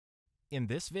In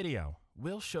this video,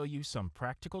 we'll show you some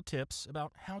practical tips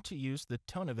about how to use the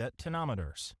TONOVET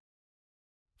tonometers.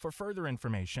 For further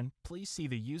information, please see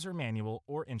the user manual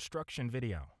or instruction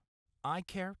video. Eye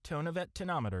care TONOVET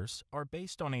tonometers are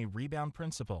based on a rebound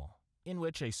principle, in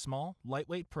which a small,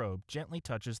 lightweight probe gently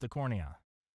touches the cornea.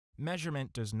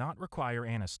 Measurement does not require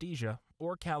anesthesia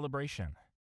or calibration.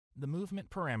 The movement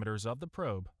parameters of the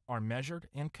probe are measured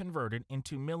and converted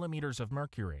into millimeters of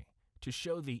mercury to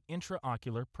show the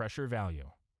intraocular pressure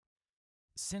value.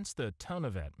 Since the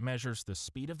TONOVET measures the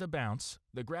speed of the bounce,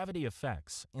 the gravity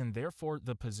effects, and therefore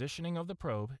the positioning of the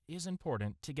probe is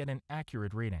important to get an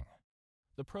accurate reading.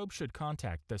 The probe should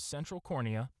contact the central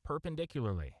cornea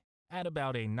perpendicularly at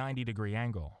about a 90-degree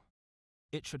angle.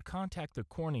 It should contact the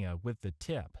cornea with the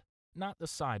tip, not the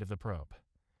side of the probe.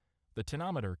 The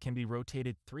tonometer can be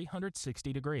rotated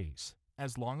 360 degrees,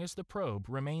 as long as the probe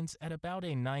remains at about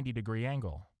a 90-degree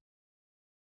angle.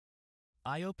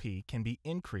 IOP can be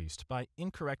increased by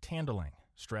incorrect handling,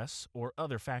 stress, or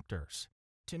other factors.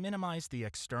 To minimize the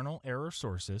external error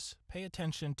sources, pay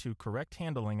attention to correct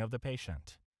handling of the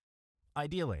patient.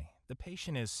 Ideally, the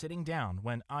patient is sitting down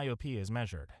when IOP is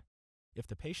measured. If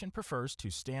the patient prefers to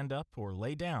stand up or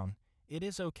lay down, it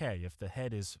is okay if the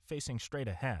head is facing straight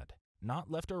ahead,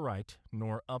 not left or right,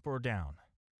 nor up or down.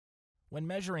 When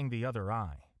measuring the other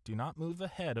eye, do not move the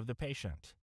head of the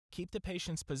patient. Keep the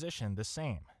patient's position the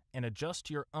same and adjust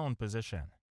your own position.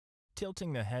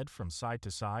 Tilting the head from side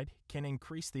to side can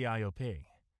increase the IOP.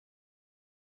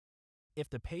 If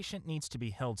the patient needs to be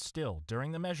held still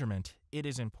during the measurement, it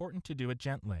is important to do it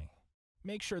gently.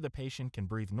 Make sure the patient can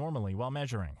breathe normally while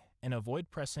measuring and avoid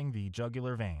pressing the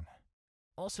jugular vein.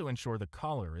 Also ensure the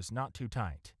collar is not too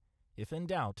tight. If in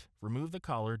doubt, remove the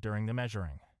collar during the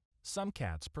measuring. Some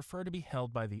cats prefer to be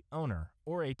held by the owner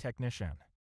or a technician.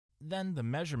 Then the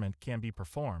measurement can be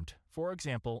performed, for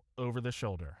example, over the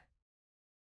shoulder.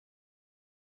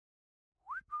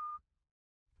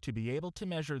 To be able to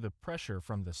measure the pressure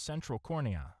from the central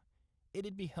cornea,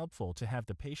 it'd be helpful to have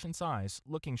the patient's eyes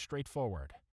looking straight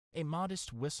forward. A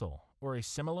modest whistle or a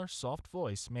similar soft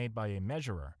voice made by a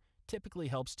measurer typically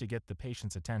helps to get the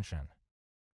patient's attention.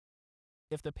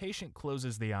 If the patient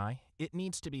closes the eye, it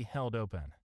needs to be held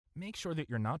open. Make sure that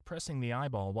you're not pressing the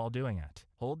eyeball while doing it.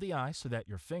 Hold the eye so that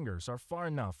your fingers are far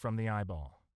enough from the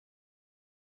eyeball.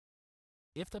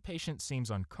 If the patient seems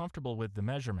uncomfortable with the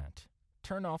measurement,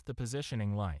 turn off the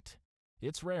positioning light.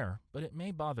 It's rare, but it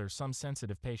may bother some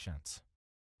sensitive patients.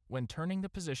 When turning the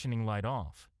positioning light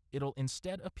off, it'll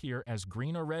instead appear as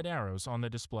green or red arrows on the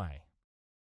display.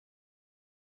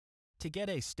 To get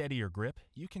a steadier grip,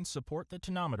 you can support the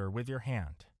tonometer with your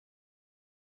hand.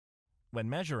 When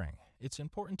measuring, it's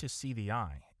important to see the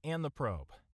eye and the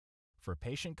probe. For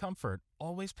patient comfort,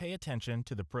 always pay attention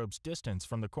to the probe's distance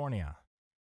from the cornea.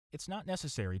 It's not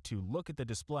necessary to look at the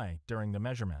display during the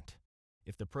measurement.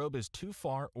 If the probe is too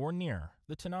far or near,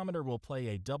 the tonometer will play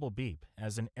a double beep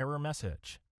as an error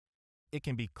message. It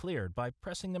can be cleared by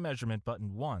pressing the measurement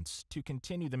button once to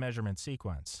continue the measurement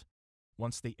sequence.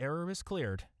 Once the error is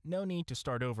cleared, no need to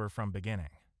start over from beginning.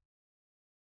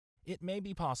 It may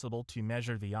be possible to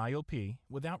measure the IOP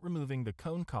without removing the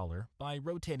cone collar by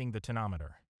rotating the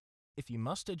tonometer. If you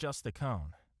must adjust the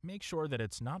cone, make sure that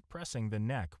it's not pressing the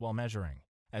neck while measuring,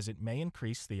 as it may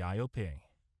increase the IOP.